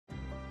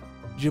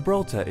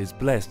Gibraltar is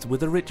blessed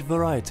with a rich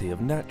variety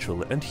of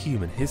natural and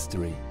human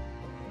history.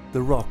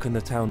 The rock and the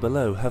town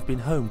below have been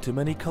home to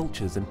many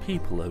cultures and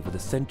people over the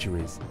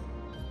centuries.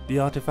 The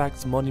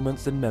artifacts,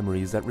 monuments and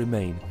memories that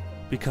remain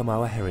become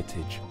our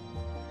heritage.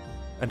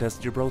 And as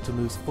Gibraltar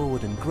moves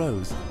forward and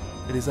grows,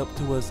 it is up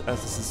to us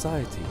as a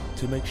society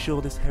to make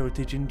sure this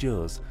heritage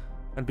endures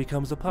and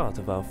becomes a part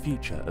of our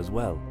future as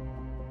well.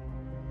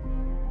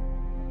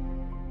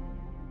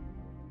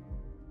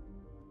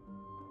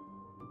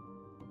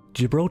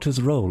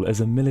 Gibraltar's role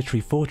as a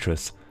military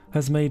fortress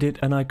has made it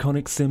an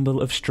iconic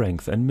symbol of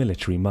strength and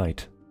military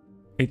might.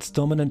 Its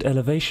dominant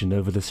elevation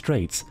over the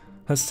straits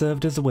has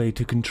served as a way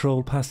to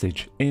control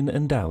passage in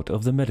and out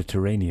of the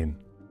Mediterranean.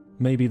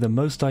 Maybe the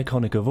most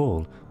iconic of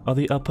all are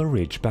the Upper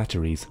Ridge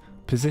batteries,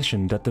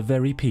 positioned at the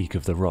very peak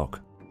of the rock.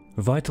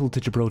 Vital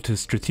to Gibraltar's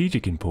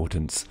strategic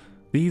importance,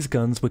 these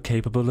guns were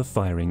capable of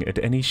firing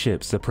at any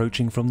ships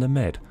approaching from the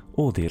Med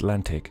or the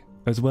Atlantic,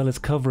 as well as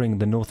covering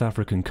the North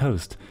African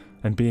coast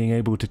and being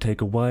able to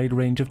take a wide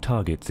range of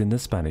targets in the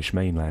Spanish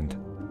mainland.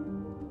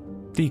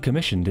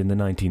 Decommissioned in the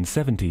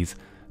 1970s,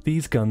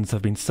 these guns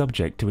have been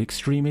subject to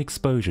extreme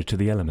exposure to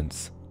the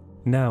elements.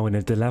 Now in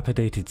a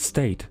dilapidated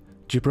state,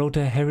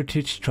 Gibraltar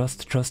Heritage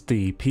Trust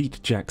trustee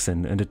Pete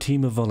Jackson and a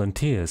team of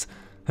volunteers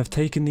have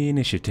taken the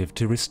initiative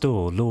to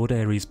restore Lord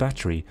Airey's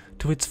battery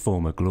to its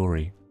former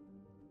glory.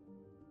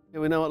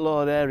 We're now at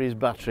Lord Airey's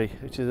battery,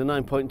 which is a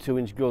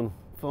 9.2-inch gun,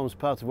 forms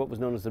part of what was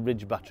known as the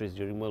Ridge batteries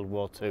during World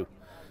War II.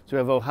 So we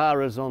have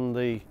O'Hara's on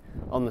the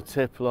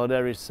tip, Lord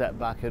Airey's set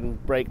back,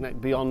 and Breakneck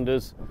beyond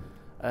us,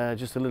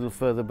 just a little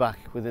further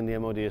back within the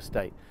MOD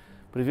estate.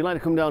 But if you'd like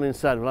to come down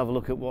inside, we'll have a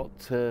look at what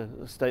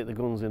state the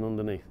gun's in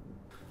underneath.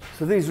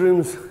 So these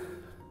rooms have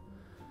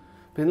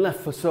been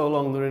left for so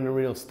long they're in a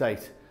real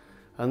state.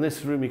 And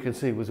this room you can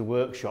see was a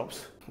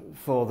workshops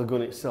for the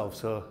gun itself,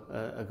 so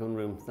a gun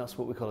room. That's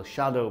what we call a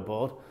shadow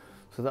board.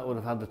 So that would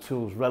have had the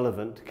tools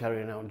relevant to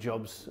carrying out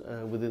jobs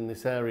within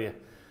this area.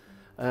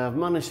 I've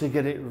managed to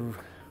get it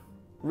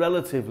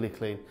relatively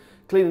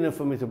clean enough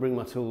for me to bring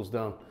my tools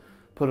down,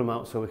 put them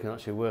out so we can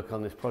actually work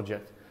on this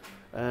project.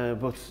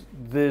 But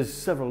there's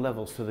several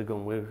levels to the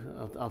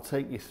gun. I'll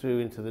take you through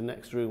into the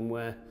next room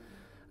where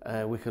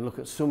we can look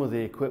at some of the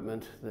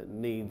equipment that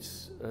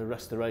needs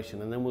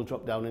restoration, and then we'll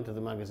drop down into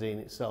the magazine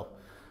itself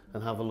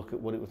and have a look at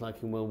what it was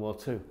like in World War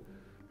II.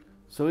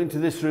 So into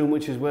this room,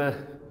 which is where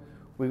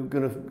we're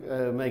going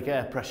to make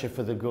air pressure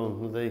for the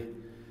gun.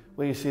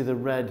 Where you see the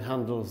red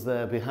handles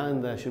there,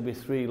 behind there should be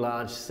 3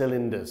 large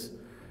cylinders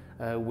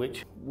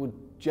which would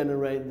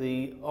generate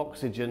the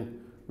oxygen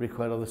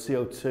required, or the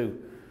CO2,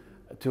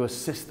 to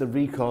assist the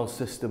recoil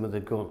system of the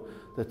gun.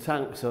 The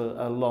tanks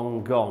are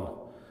long gone,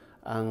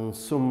 and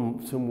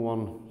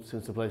someone,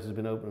 since the place has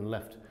been open and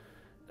left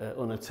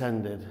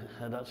unattended,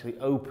 had actually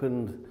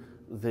opened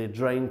the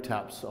drain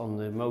taps on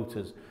the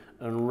motors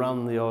and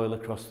ran the oil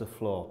across the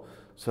floor.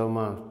 So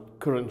my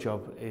current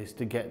job is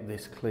to get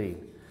this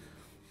clean.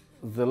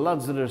 The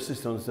lads that are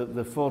assisting us,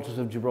 the Fortress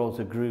of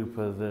Gibraltar group,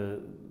 are the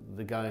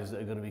guys that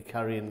are going to be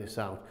carrying this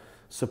out,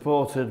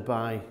 supported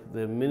by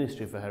the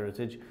Ministry for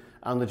Heritage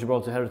and the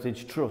Gibraltar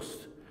Heritage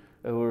Trust,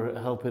 who are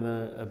helping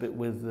a bit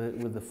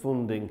with the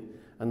funding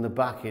and the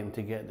backing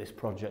to get this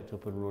project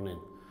up and running.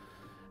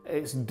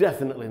 It's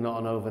definitely not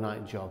an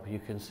overnight job. You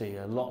can see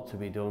a lot to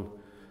be done,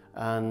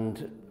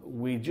 and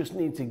we just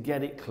need to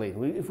get it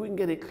clean. If we can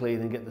get it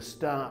clean and get the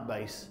start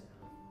base,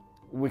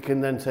 we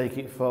can then take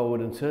it forward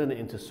and turn it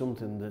into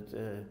something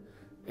that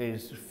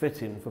is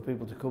fitting for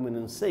people to come in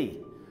and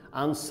see,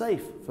 and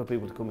safe for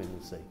people to come in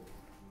and see.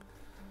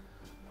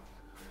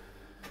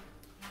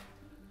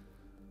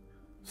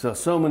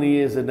 So many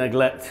years of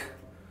neglect.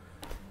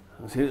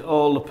 See,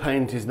 all the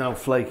paint is now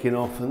flaking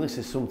off, and this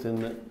is something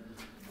that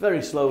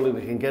very slowly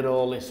we can get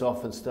all this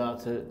off and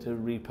start to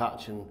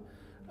repatch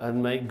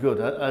and make good.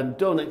 And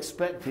don't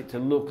expect it to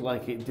look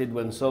like it did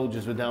when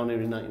soldiers were down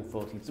here in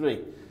 1943,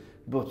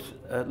 but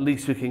at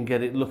least we can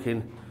get it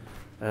looking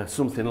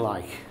something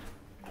like.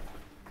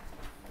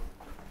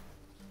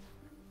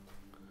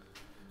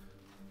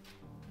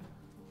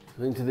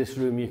 Into this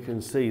room you can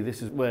see,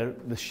 this is where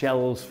the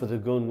shells for the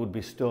gun would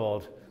be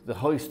stored. The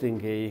hoisting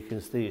gear you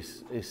can see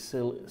is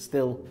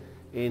still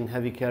in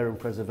heavy care and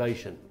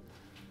preservation.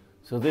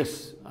 So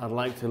this I'd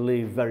like to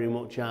leave very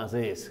much as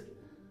is.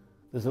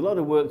 There's a lot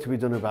of work to be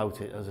done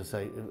about it, as I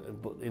say,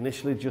 but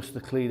initially just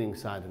the cleaning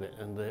side of it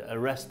and the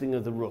arresting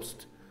of the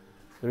rust.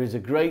 There is a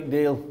great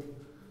deal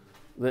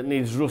that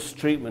needs rust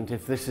treatment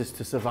if this is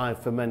to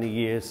survive for many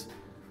years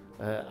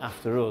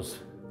after us.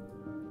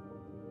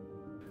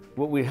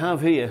 What we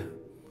have here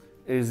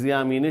is the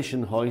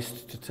ammunition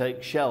hoist to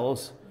take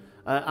shells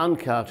and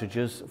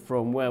cartridges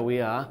from where we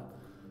are,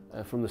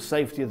 from the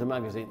safety of the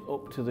magazine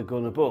up to the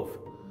gun above.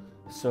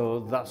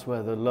 So that's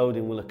where the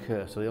loading will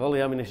occur. So all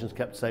the ammunition is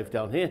kept safe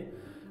down here,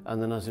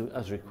 and then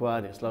as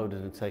required it's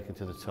loaded and taken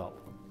to the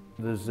top.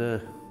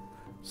 There's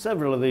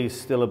several of these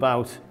still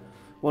about.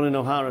 One in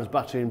O'Hara's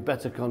battery in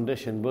better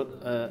condition, but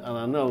and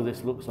I know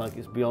this looks like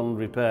it's beyond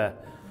repair.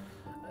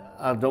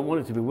 I don't want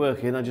it to be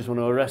working, I just want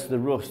to arrest the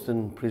rust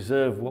and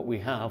preserve what we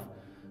have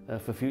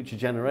for future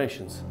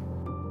generations.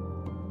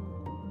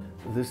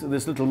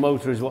 This little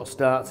motor is what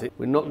starts it.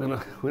 We're not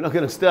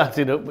gonna start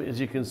it up, but as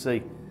you can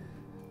see,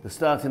 the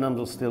starting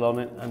handle's still on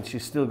it, and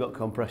she's still got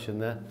compression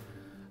there.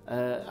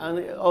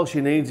 All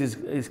she needs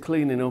is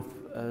cleaning up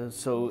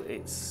so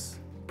it's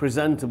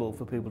presentable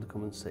for people to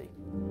come and see.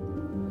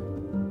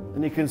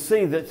 And you can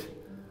see that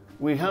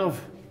we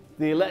have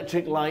the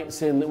electric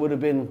lights in that would have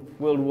been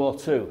World War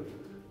II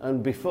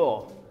and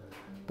before,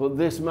 but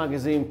this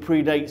magazine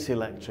predates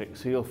electric,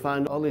 so you'll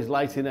find all these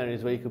lighting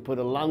areas where you can put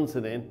a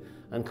lantern in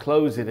and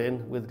close it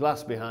in with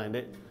glass behind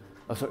it,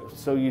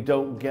 so you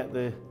don't get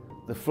the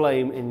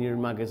flame in your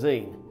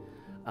magazine.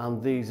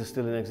 And these are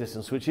still in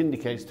existence, which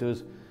indicates to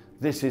us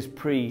this is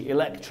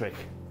pre-electric.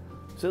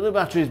 So the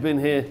battery's been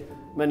here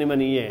many,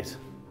 many years.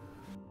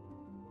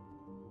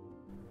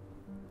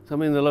 So I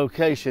mean, the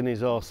location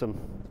is awesome.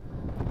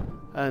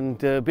 And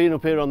being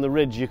up here on the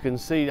ridge, you can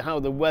see how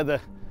the weather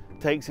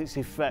takes its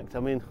effect. I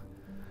mean,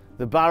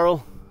 the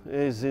barrel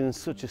is in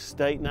such a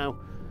state now.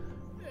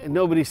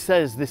 Nobody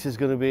says this is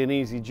going to be an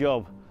easy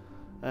job,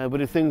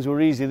 but if things were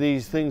easy,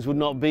 these things would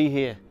not be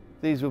here.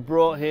 These were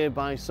brought here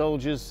by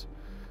soldiers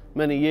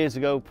many years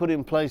ago, put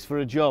in place for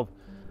a job.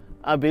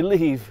 I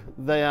believe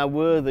they are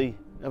worthy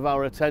of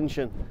our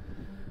attention.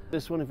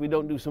 This one, if we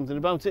don't do something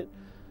about it,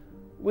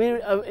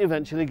 we're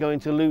eventually going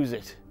to lose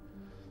it.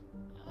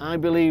 I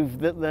believe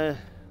that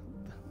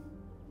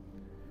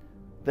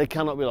they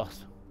cannot be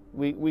lost.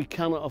 We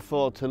cannot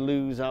afford to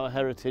lose our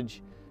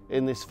heritage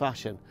in this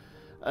fashion.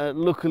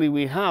 Luckily,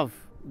 we have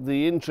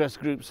the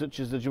interest groups such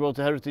as the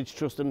Gibraltar Heritage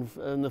Trust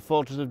and the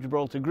Fortress of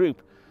Gibraltar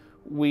Group.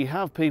 We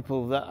have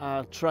people that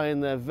are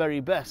trying their very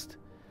best.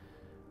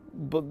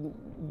 But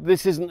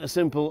this isn't a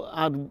simple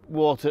add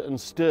water and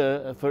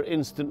stir for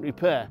instant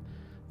repair.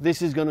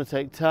 This is going to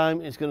take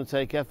time, it's going to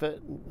take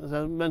effort. As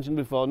I mentioned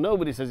before,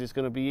 nobody says it's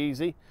going to be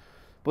easy.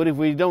 But if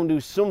we don't do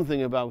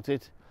something about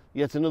it,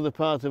 yet another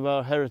part of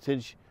our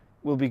heritage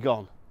will be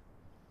gone.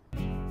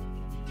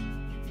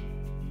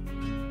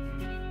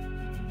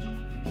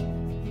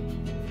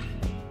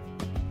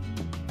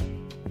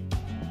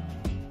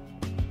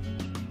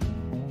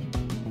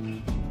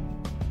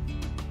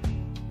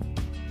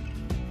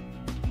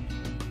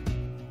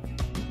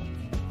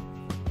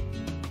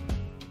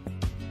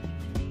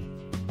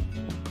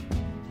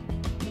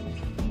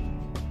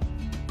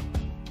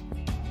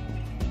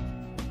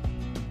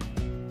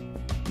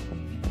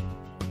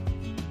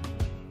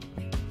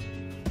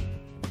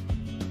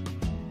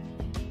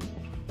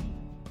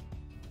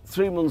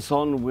 3 months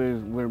on,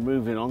 we're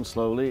moving on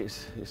slowly.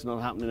 It's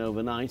not happening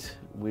overnight.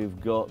 We've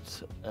got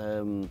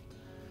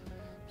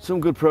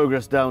some good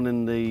progress down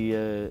in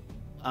the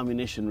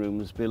ammunition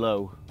rooms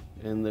below,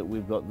 in that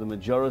we've got the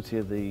majority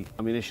of the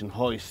ammunition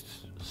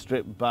hoists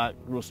stripped back,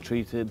 rust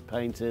treated,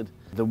 painted.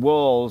 The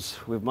walls,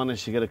 we've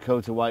managed to get a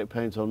coat of white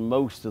paint on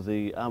most of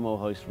the ammo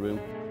hoist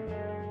room.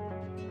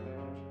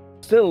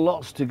 Still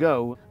lots to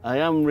go. I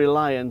am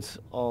reliant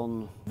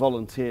on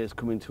volunteers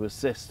coming to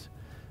assist,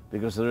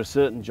 because there are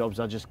certain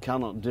jobs I just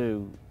cannot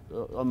do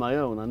on my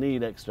own. I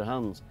need extra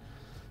hands.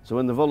 So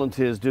when the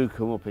volunteers do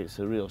come up, it's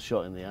a real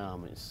shot in the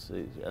arm,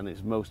 and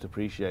it's most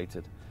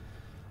appreciated.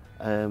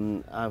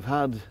 I've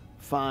had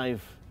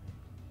 5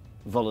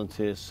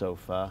 volunteers so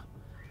far,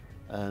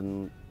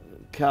 and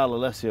Carl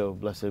Alessio,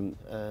 bless him,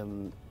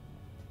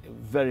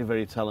 very,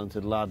 very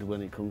talented lad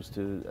when it comes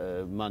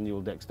to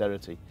manual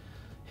dexterity.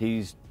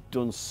 He's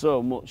done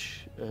so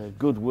much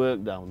good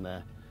work down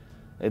there.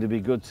 It'd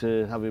be good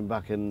to have him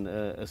back and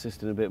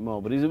assisting a bit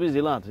more, but he's a busy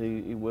lad,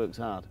 he works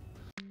hard.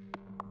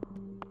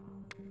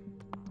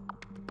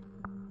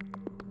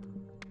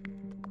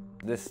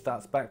 This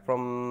starts back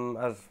from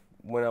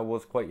when I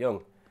was quite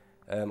young.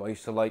 I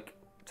used to like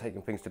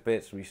taking things to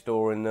bits,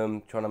 restoring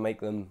them, trying to make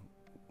them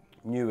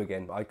new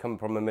again. I come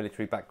from a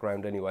military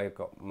background anyway. I've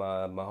got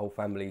my whole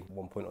family at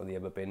one point or the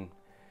other been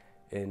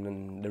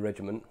in the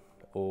regiment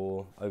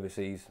or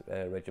overseas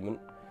regiment.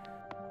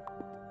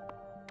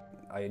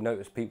 I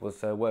noticed Pete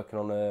was working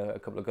on a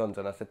couple of guns,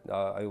 and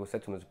I always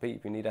said to him, Pete,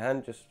 if you need a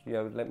hand, just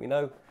let me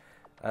know,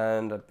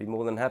 and I'd be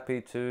more than happy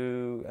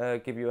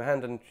to give you a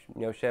hand and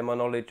share my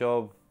knowledge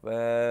of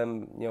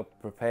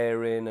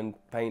preparing and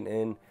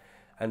painting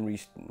and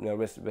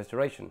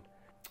restoration.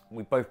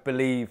 We both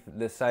believe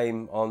the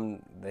same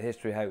on the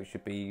history, how it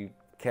should be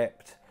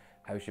kept,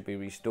 how it should be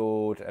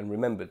restored and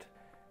remembered.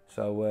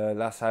 So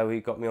that's how he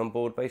got me on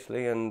board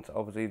basically, and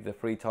obviously the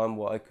free time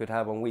what I could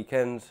have on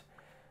weekends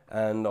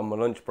and on my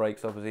lunch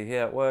breaks, obviously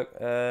here at work,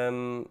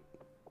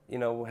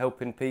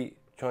 helping Pete,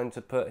 trying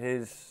to put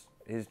his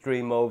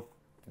dream of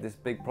this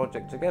big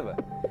project together.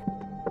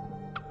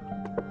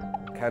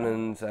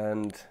 Cannons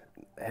and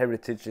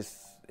heritage,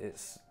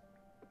 it's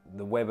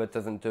the weather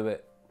doesn't do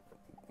it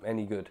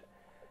any good,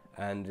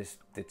 and it's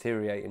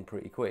deteriorating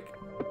pretty quick.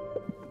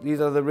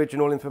 These are the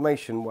original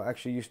information what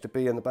actually used to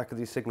be in the back of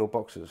these signal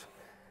boxes.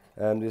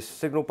 These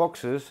signal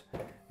boxes,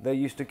 they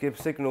used to give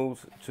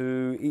signals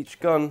to each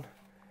gun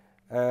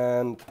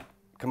and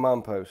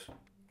command post,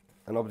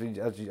 and obviously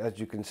as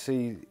you can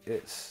see,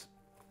 it's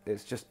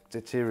just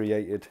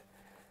deteriorated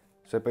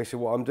So basically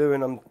what I'm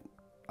doing,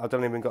 I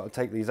don't even got to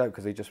take these out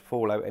because they just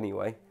fall out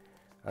anyway.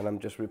 And I'm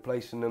just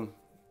replacing them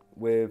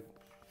with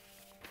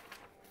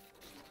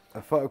a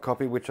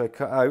photocopy which I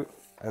cut out,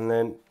 and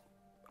then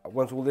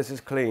once all this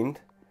is cleaned,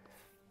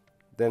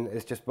 then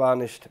it's just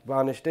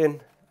varnished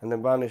in and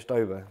then varnished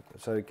over.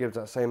 So it gives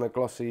that same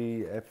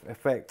glossy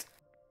effect.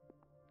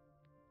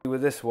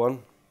 With this one,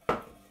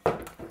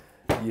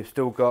 you've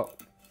still got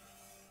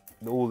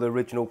all the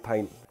original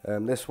paint.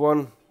 This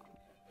one,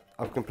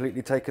 I've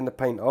completely taken the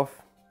paint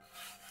off,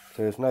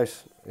 so it's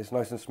nice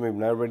and smooth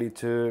now, ready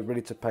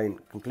to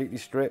paint. Completely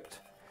stripped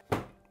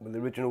with the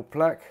original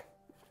plaque.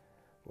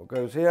 What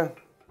goes here?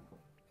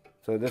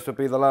 So this will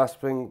be the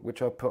last thing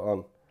which I put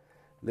on.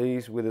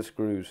 These with the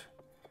screws.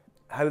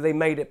 How they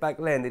made it back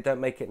then, they don't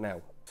make it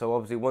now. So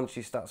obviously once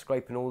you start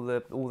scraping all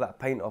that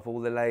paint off, all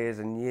the layers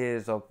and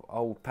years of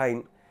old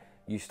paint,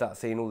 you start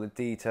seeing all the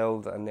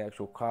details and the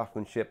actual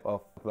craftsmanship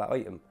of that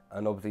item.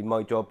 And obviously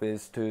my job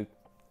is to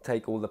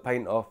take all the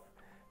paint off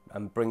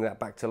and bring that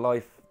back to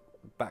life,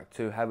 back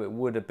to how it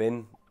would have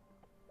been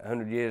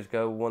 100 years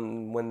ago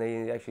when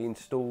they actually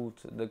installed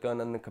the gun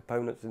and the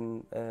components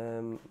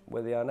in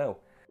where they are now.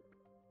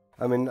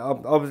 I mean,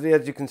 obviously,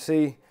 as you can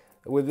see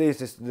with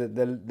these,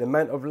 the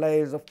amount of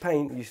layers of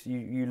paint,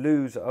 you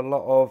lose a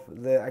lot of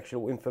the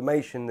actual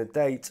information, the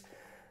date,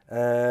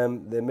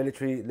 the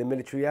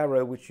military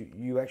arrow, which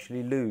you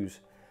actually lose.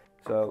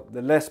 So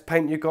the less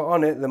paint you got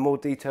on it, the more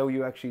detail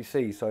you actually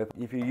see. So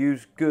if you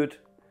use good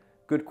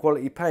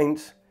quality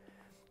paints,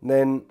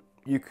 then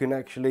you can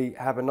actually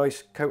have a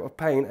nice coat of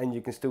paint and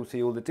you can still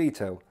see all the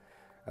detail.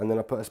 And then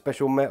I put a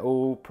special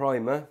metal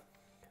primer,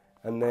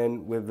 and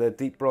then with the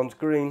deep bronze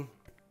green,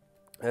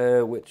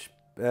 which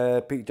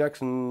Pete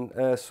Jackson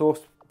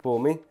sourced for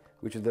me,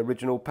 which is the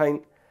original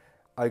paint.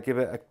 I give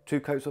it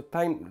 2 coats of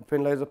paint,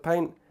 thin layers of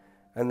paint,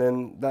 and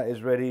then that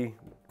is ready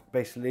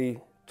basically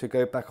to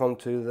go back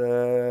onto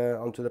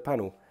the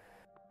panel.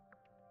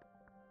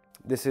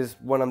 This is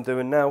what I'm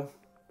doing now.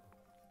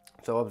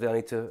 So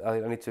obviously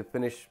I need to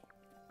finish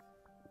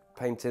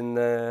painting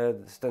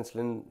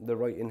stenciling the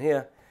writing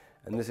here,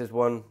 and this is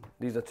one.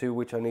 These are 2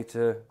 which I need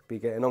to be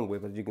getting on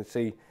with. As you can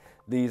see,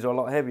 these are a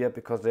lot heavier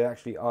because they're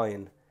actually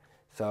iron.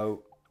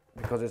 So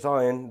because it's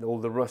iron, all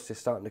the rust is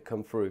starting to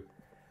come through,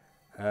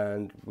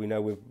 and we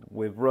know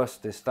with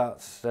rust it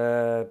starts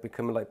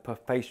becoming like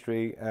puff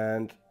pastry,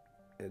 and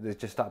they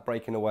just start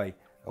breaking away.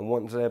 And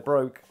once they're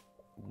broke,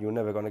 you're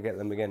never going to get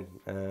them again,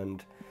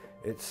 and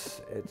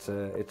it's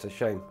a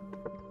shame.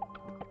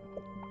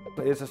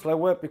 It's a slow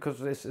work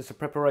because it's a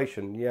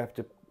preparation. You have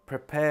to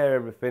prepare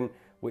everything,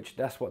 which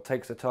that's what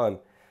takes the time.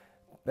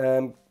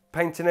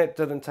 Painting it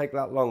doesn't take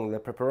that long. The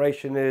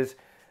preparation is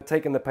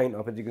taking the paint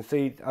off. As you can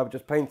see, I've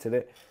just painted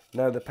it.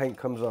 Now the paint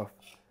comes off.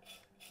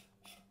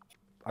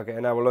 I get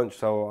an hour lunch,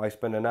 so I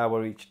spend an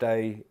hour each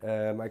day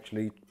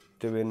actually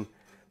doing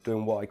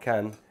what I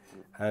can.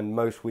 And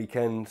most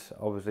weekends,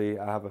 obviously,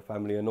 I have a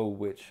family and all,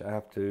 which I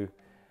have to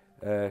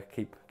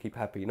keep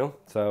happy, you know.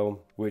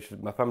 So, which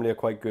my family are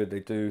quite good.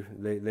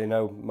 They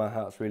know my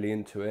heart's really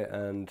into it,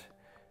 and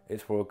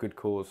it's for a good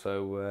cause.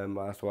 So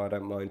that's why I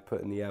don't mind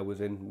putting the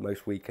hours in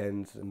most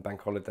weekends and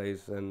bank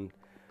holidays, and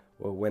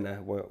well,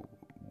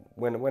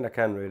 when I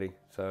can really.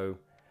 So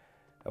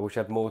I wish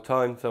I had more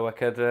time so I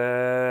could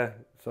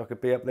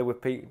be up there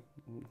with Pete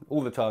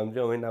all the time. You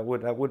know what I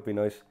mean? That would be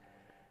nice,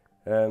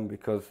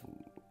 because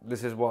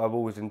this is what I've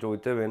always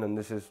enjoyed doing, and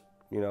this is,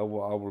 you know,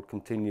 what I will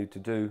continue to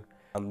do.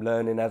 I'm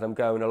learning as I'm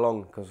going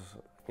along, because,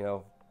 you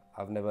know,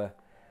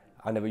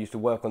 I never used to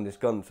work on this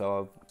gun,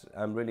 so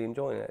I'm really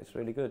enjoying it. It's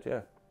really good,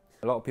 yeah.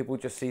 A lot of people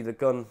just see the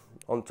gun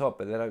on top,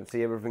 but they don't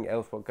see everything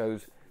else what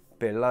goes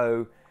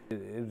below.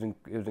 It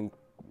was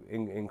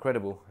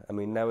incredible. I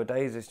mean,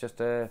 nowadays it's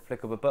just a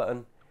flick of a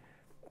button.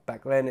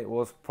 Back then it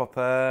was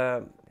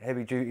proper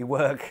heavy duty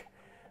work,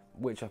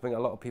 which I think a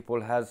lot of people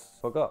has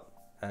forgot.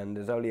 And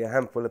there's only a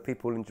handful of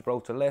people in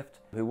Gibraltar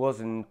left who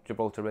was in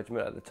Gibraltar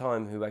Regiment at the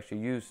time who actually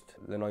used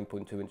the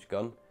 9.2-inch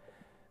gun,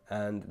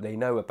 and they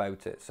know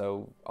about it.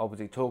 So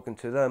obviously talking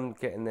to them,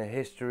 getting their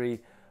history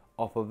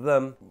off of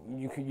them,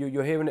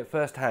 you're hearing it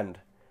firsthand,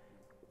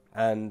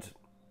 and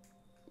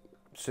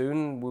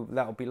soon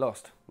that'll be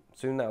lost.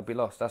 Soon that'll be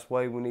lost. That's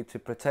why we need to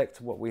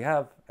protect what we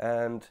have,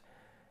 and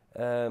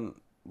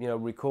you know,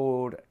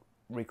 record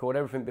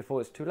everything before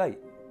it's too late.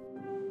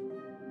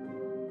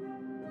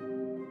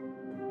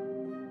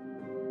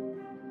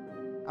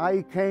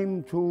 I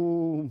came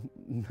to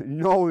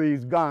know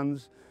these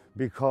guns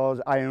because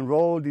I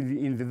enrolled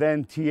in the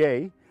then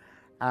TA,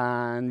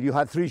 and you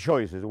had 3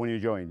 choices when you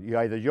joined. You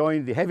either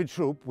joined the heavy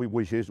troop,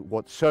 which is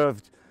what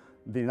served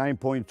the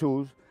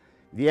 9.2s,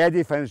 the air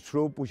defense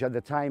troop, which at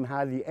the time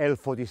had the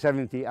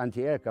L4070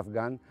 anti-aircraft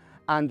gun,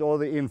 and all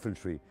the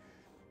infantry.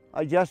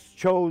 I just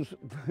chose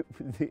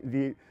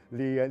the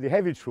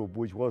heavy troop,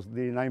 which was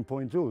the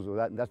 9.2,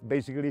 so that's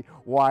basically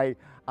why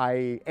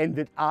I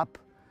ended up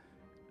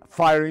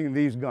firing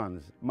these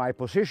guns. My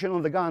position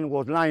on the gun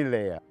was line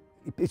layer.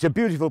 It's a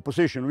beautiful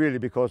position really,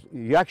 because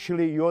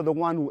you're the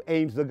one who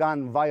aims the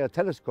gun via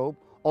telescope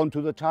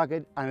onto the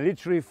target and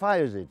literally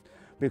fires it,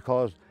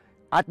 because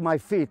At my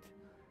feet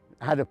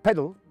had a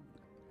pedal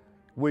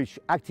which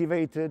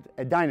activated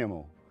a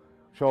dynamo.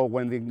 So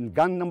when the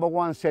gun number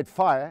 1 set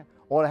fire,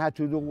 all I had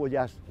to do was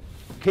just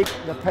kick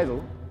the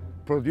pedal,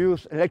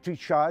 produce electric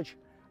charge,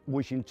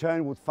 which in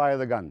turn would fire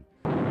the gun.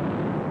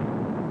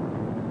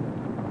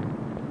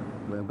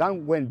 When the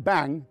gun went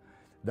bang,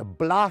 the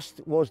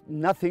blast was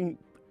nothing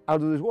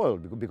out of this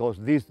world, because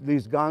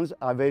these guns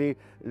are very,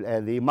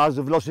 the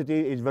muzzle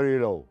velocity is very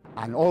low.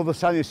 And all of a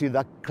sudden you see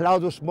that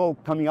cloud of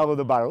smoke coming out of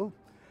the barrel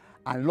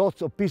and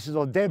lots of pieces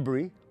of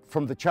debris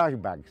from the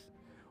charge bags.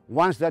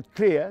 Once that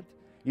cleared,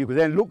 you could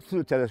then look through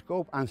the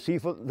telescope and see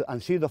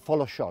the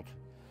follow shot.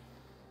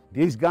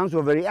 These guns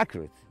were very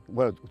accurate.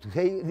 Well, to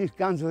say these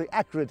guns were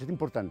accurate is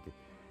important.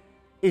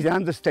 It's an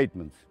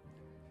understatement.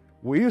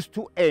 We used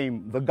to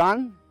aim the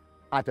gun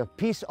at a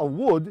piece of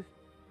wood,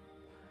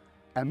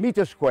 a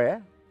meter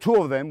square. 2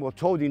 of them were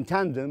towed in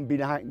tandem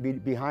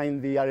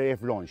behind the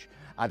RAF launch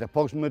at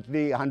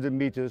approximately 100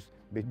 meters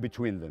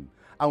between them.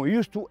 And we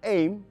used to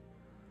aim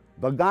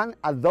the gun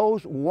at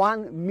those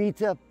 1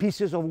 meter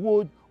pieces of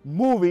wood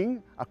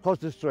moving across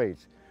the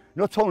straits.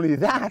 Not only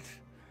that,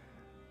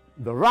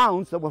 the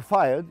rounds that were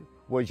fired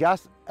were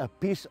just a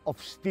piece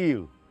of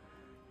steel.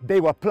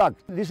 They were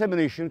plugged. This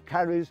ammunition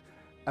carries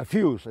a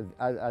fuse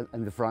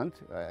in the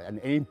front, an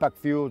impact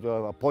fuse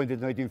or a point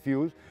detonating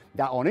fuse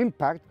that on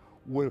impact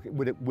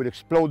would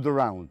explode the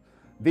round.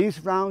 These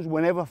rounds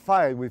were never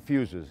fired with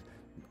fuses.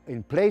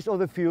 In place of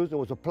the fuse there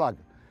was a plug.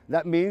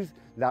 That means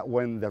that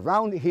when the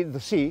round hit the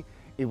sea,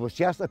 it was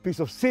just a piece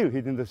of steel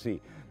hitting the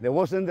sea. There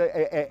wasn't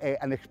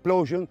an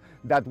explosion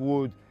that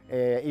would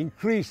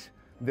increase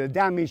the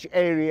damage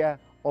area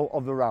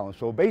of the round.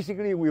 So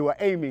basically we were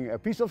aiming a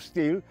piece of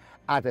steel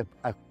at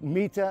a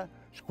meter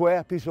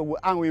square piece of wood,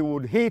 and we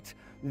would hit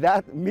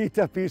that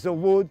meter piece of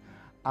wood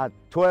at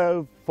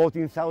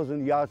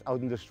 14,000 yards out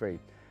in the strait.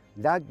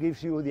 That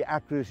gives you the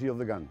accuracy of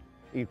the gun.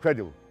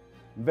 Incredible.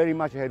 Very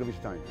much ahead of its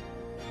time.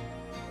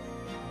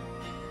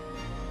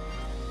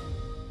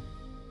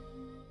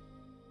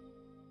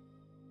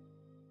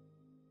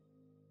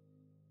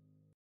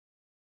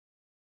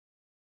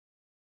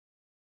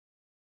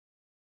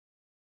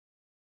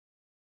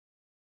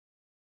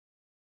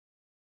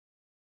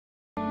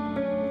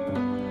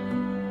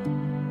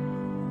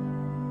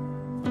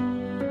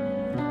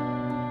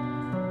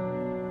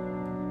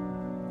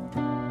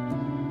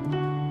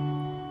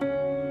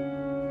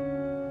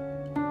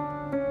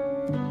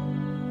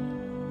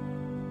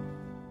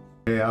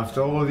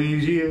 After all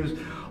these years,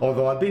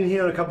 although I've been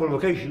here a couple of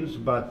occasions,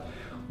 but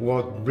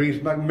what brings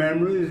back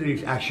memories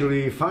is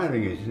actually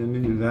firing it. I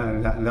mean,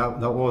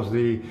 that was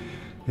the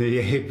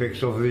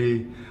apex of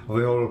the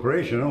whole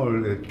operation, you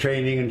know,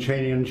 training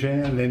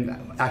and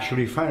then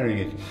actually firing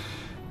it.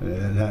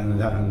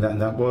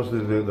 That was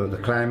the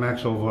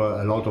climax of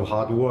a lot of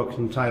hard work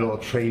inside, a lot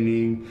of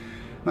training.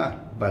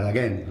 But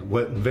again,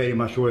 very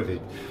much worth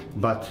it.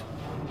 But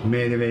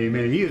many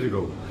years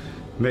ago,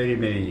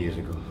 many years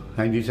ago,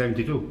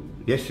 1972.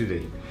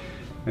 Yesterday.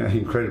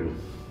 Incredible.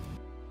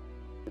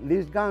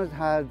 These guns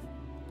had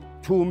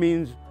 2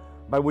 means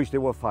by which they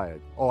were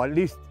fired, or at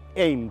least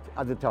aimed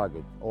at the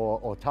target,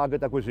 or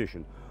target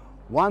acquisition.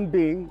 One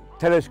being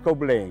telescope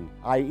laying,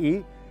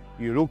 i.e.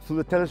 you look through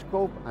the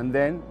telescope and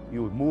then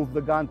you move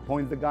the gun,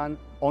 point the gun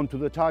onto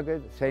the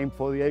target, same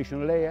for the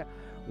aviation layer.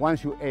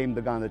 Once you aim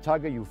the gun at the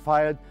target, you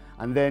fired,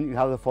 and then you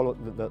have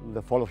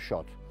the follow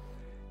shot.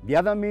 The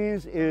other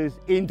means is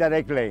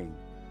indirect laying.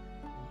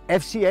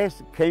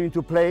 FCS came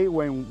into play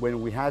when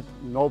we had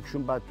no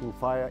option but to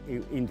fire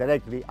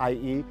indirectly,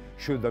 i.e.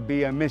 should there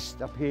be a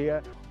mist up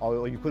here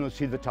or you couldn't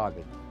see the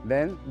target.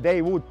 Then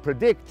they would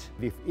predict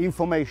the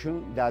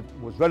information that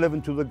was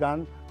relevant to the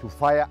gun to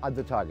fire at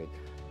the target.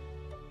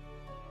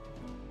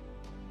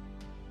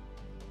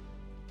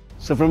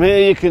 So from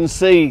here you can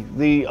see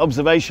the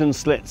observation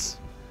slits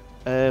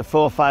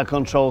for fire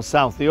control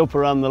south, the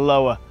upper and the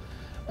lower.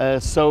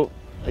 So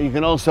you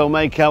can also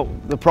make out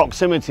the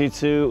proximity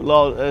to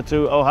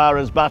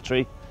O'Hara's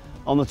battery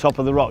on the top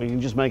of the rock. You can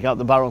just make out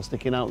the barrel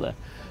sticking out there.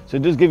 So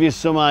it does give you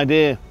some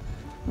idea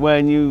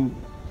when you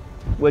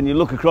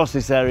look across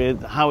this area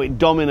how it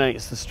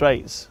dominates the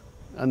straits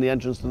and the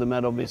entrance to the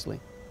Med, obviously.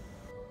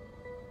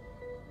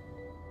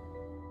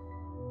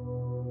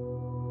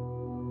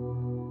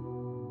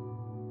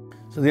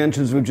 So the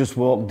entrance we've just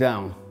walked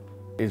down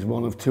is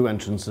one of 2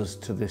 entrances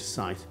to this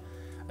site,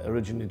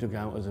 originally dug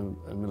out as a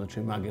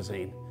military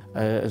magazine.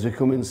 As we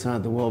come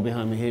inside the wall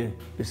behind me here,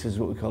 this is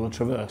what we call a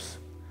traverse.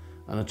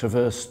 And a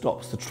traverse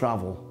stops the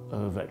travel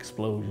of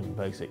explosion,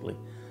 basically.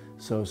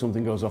 So if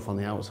something goes off on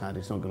the outside,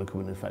 it's not going to come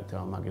and affect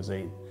our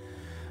magazine.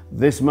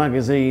 This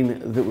magazine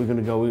that we're going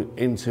to go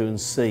into and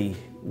see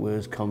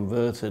was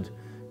converted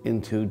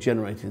into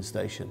generating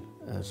station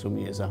some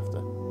years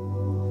after.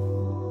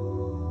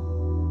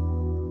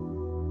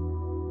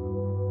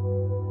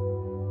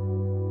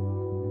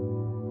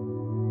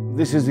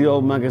 This is the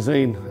old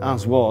magazine,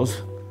 as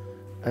was.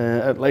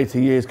 At later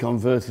years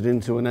converted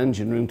into an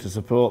engine room to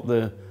support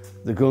the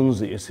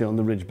guns that you see on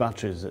the Ridge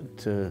batteries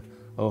at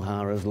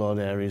O'Hara's, Lord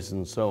Airey's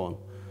and so on.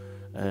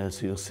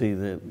 So you'll see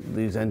that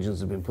these engines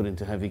have been put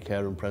into heavy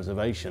care and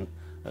preservation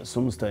at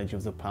some stage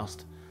of the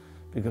past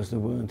because they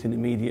weren't an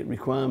immediate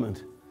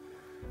requirement.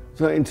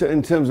 So in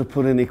terms of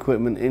putting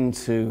equipment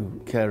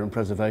into care and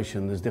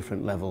preservation, there's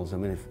different levels. I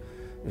mean,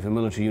 if a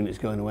military unit's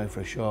going away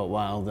for a short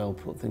while, they'll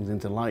put things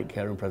into light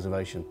care and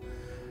preservation.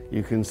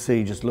 You can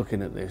see, just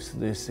looking at this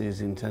is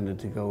intended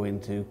to go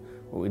into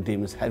what we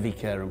deem as heavy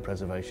care and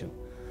preservation.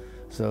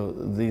 So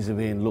these are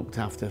being looked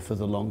after for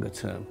the longer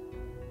term.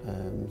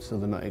 So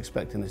they're not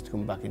expecting this to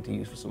come back into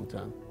use for some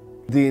time.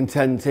 The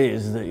intent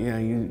is that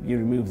you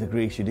remove the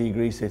grease, you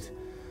degrease it,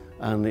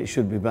 and it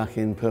should be back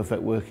in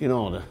perfect working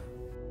order.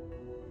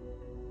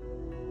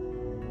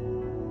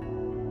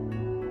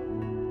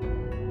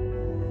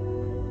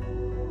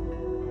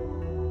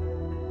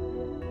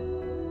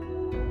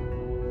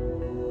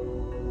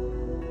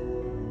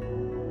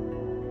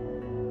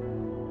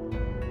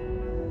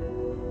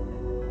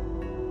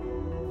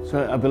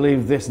 So I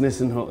believe this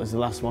Nissen hut is the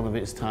last one of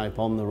its type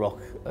on the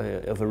rock,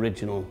 of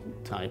original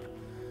type,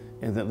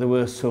 in that there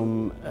were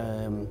some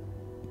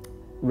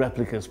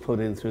replicas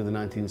put in through the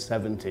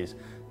 1970s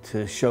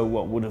to show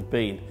what would have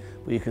been.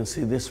 But you can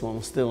see this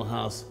one still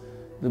has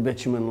the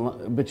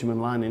bitumen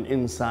lining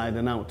inside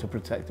and out to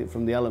protect it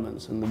from the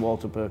elements and the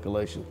water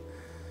percolation.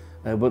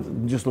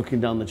 But just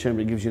looking down the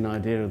chamber, it gives you an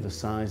idea of the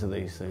size of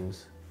these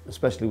things,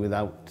 especially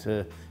without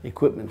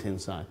equipment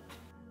inside.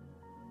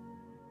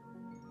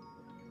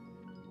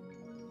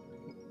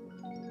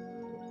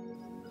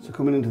 So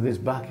coming into this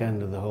back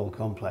end of the whole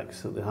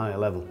complex at the higher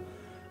level,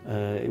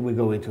 we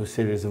go into a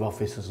series of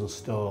offices and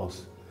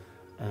stores.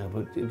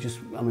 But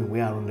we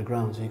are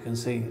underground, so you can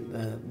see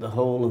the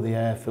whole of the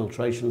air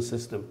filtration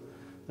system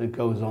that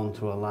goes on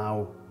to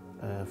allow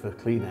for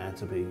clean air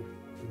to be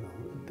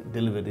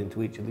delivered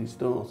into each of these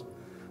stores.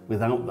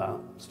 Without that,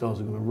 stores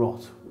are going to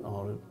rot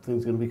or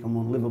things are going to become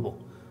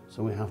unlivable.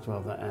 So we have to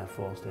have that air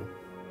forced in.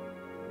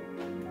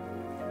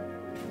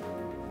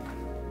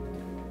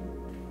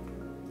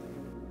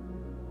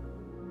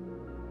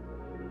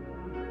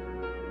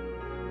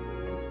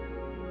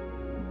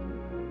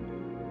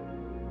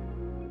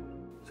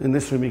 In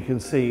this room you can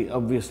see,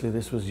 obviously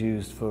this was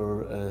used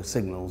for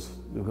signals.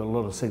 We've got a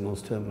lot of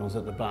signals terminals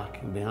at the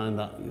back, and behind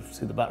that you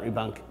see the battery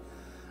bank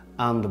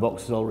and the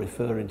boxes all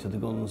referring to the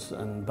guns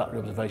and battery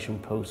observation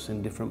posts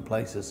in different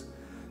places.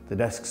 The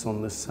desks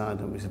on this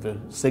side are for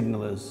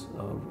signallers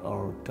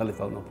or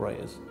telephone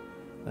operators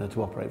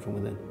to operate from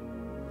within.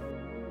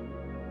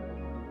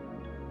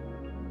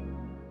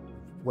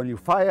 When you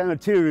fire an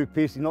artillery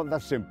piece, it's not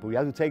that simple. You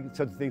have to take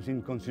certain things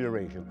into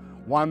consideration.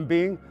 One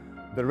being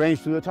the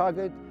range to the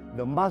target,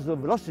 the muzzle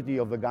velocity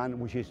of the gun,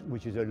 which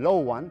is a low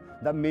one.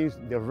 That means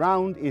the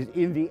round is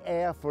in the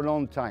air for a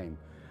long time.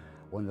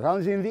 When the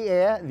round is in the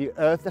air, the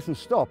earth doesn't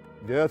stop.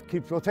 The earth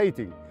keeps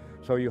rotating.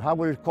 So you have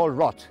what is called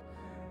rot.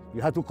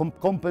 You have to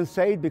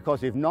compensate,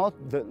 because if not,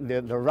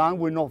 the round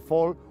will not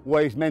fall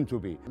where it's meant to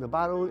be. The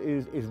barrel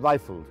is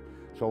rifled.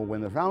 So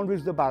when the round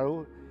reaches the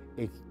barrel,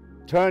 it's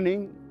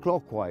turning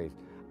clockwise.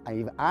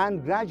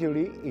 And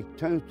gradually it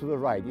turns to the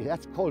right.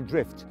 That's called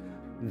drift.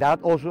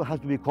 That also has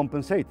to be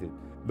compensated.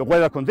 The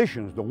weather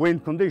conditions, the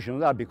wind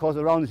conditions, are because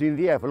the round is in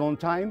the air for a long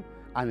time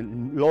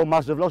and low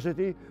muzzle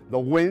velocity, the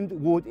wind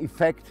would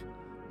affect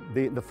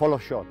the follow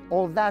shot.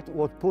 All that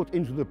was put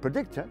into the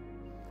predictor,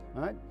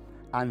 right?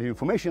 And the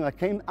information that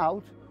came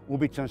out will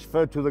be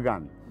transferred to the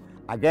gun.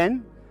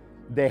 Again,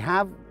 they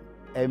have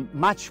a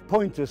match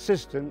pointer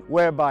system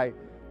whereby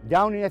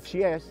down in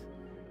FCS,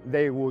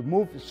 they would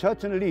move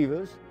certain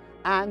levers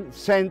and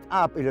send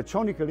up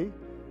electronically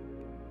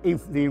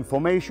the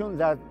information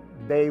that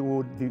they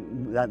would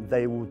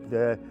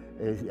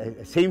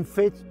seem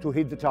fit to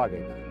hit the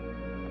target.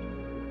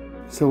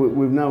 So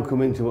we've now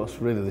come into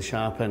what's really the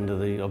sharp end of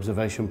the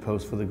observation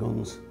post for the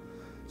guns.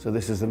 So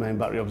this is the main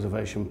battery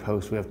observation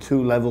post. We have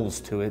two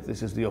levels to it.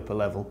 This is the upper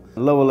level.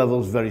 The lower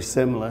level is very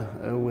similar.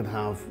 Would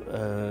have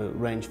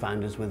range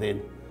finders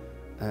within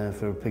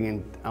for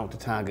pinging out to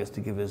targets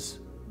to give us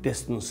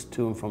distance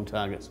to and from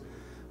targets.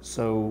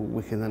 So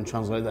we can then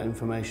translate that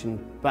information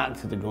back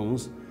to the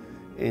guns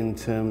in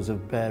terms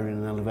of bearing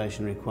and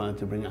elevation required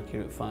to bring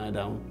accurate fire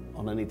down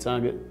on any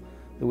target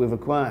that we've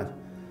acquired.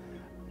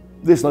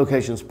 This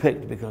location's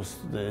picked because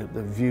the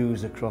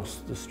views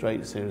across the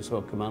straits here are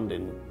so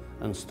commanding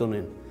and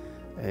stunning.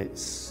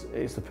 It's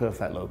the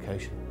perfect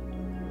location.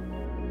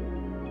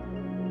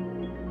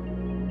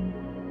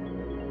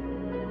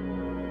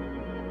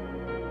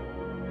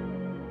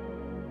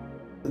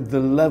 The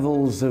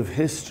levels of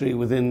history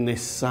within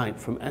this site,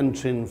 from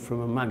entering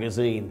from a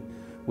magazine,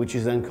 which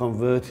is then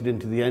converted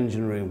into the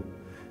engine room,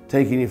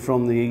 taking you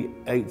from the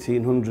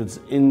 1800s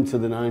into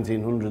the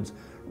 1900s,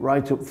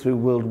 right up through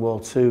World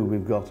War II.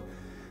 We've got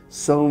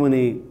so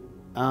many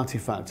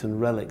artifacts and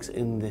relics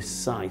in this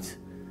site.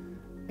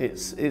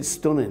 It's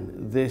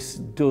stunning. This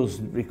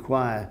does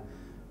require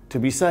to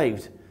be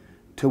saved.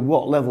 To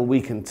what level we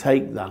can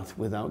take that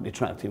without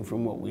detracting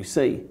from what we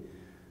see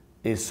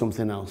is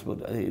something else, but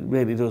it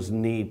really does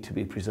need to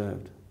be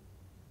preserved.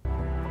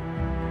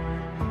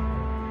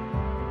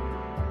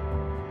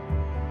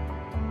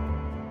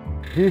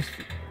 this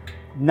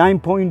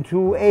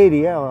 9.2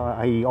 area,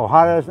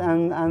 O'Hara's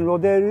and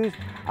Roderry's,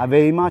 are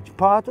very much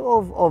part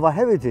of a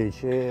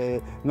heritage,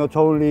 not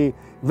only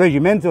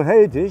regimental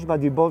heritage,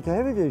 but Gibraltar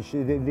heritage.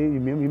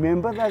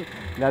 Remember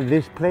that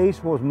this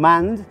place was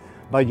manned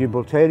by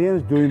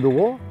Gibraltarians during the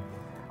war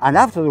and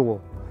after the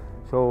war.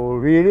 So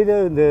really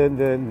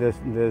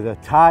the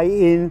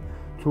tie-in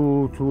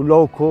to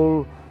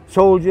local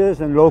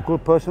soldiers and local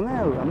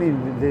personnel. I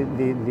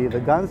mean, the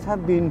guns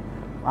have been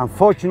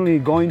unfortunately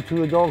going to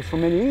the dogs for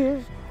many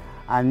years,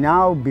 and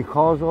now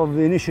because of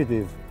the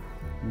initiative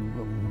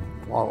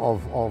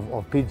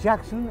of Pete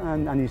Jackson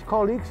and his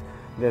colleagues,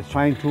 they're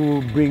trying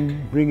to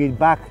bring it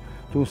back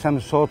to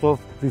some sort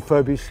of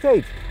refurbished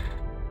state.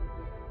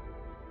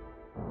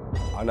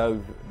 I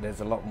know there's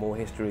a lot more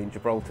history in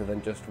Gibraltar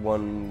than just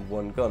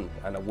one gun,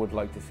 and I would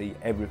like to see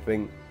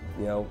everything,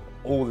 you know,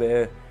 all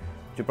the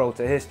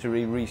Gibraltar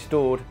history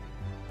restored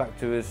back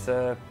to its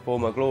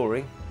former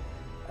glory.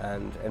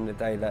 And in the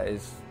day,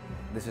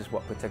 this is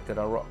what protected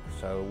our rock,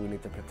 so we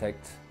need to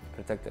protect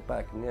it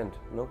back in the end,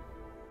 you know?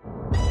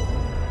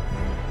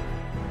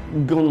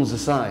 Guns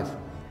aside,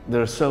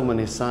 there are so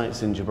many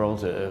sites in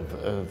Gibraltar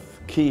of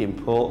key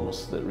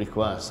importance that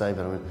require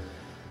saving. I mean,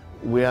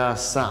 we are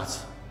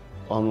sat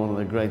on one of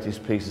the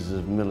greatest pieces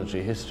of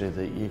military history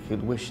that you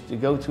could wish to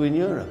go to in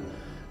Europe,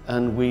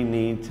 and we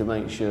need to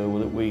make sure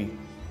that we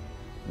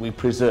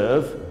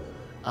preserve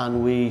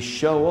and we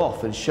show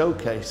off and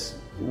showcase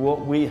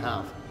what we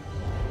have.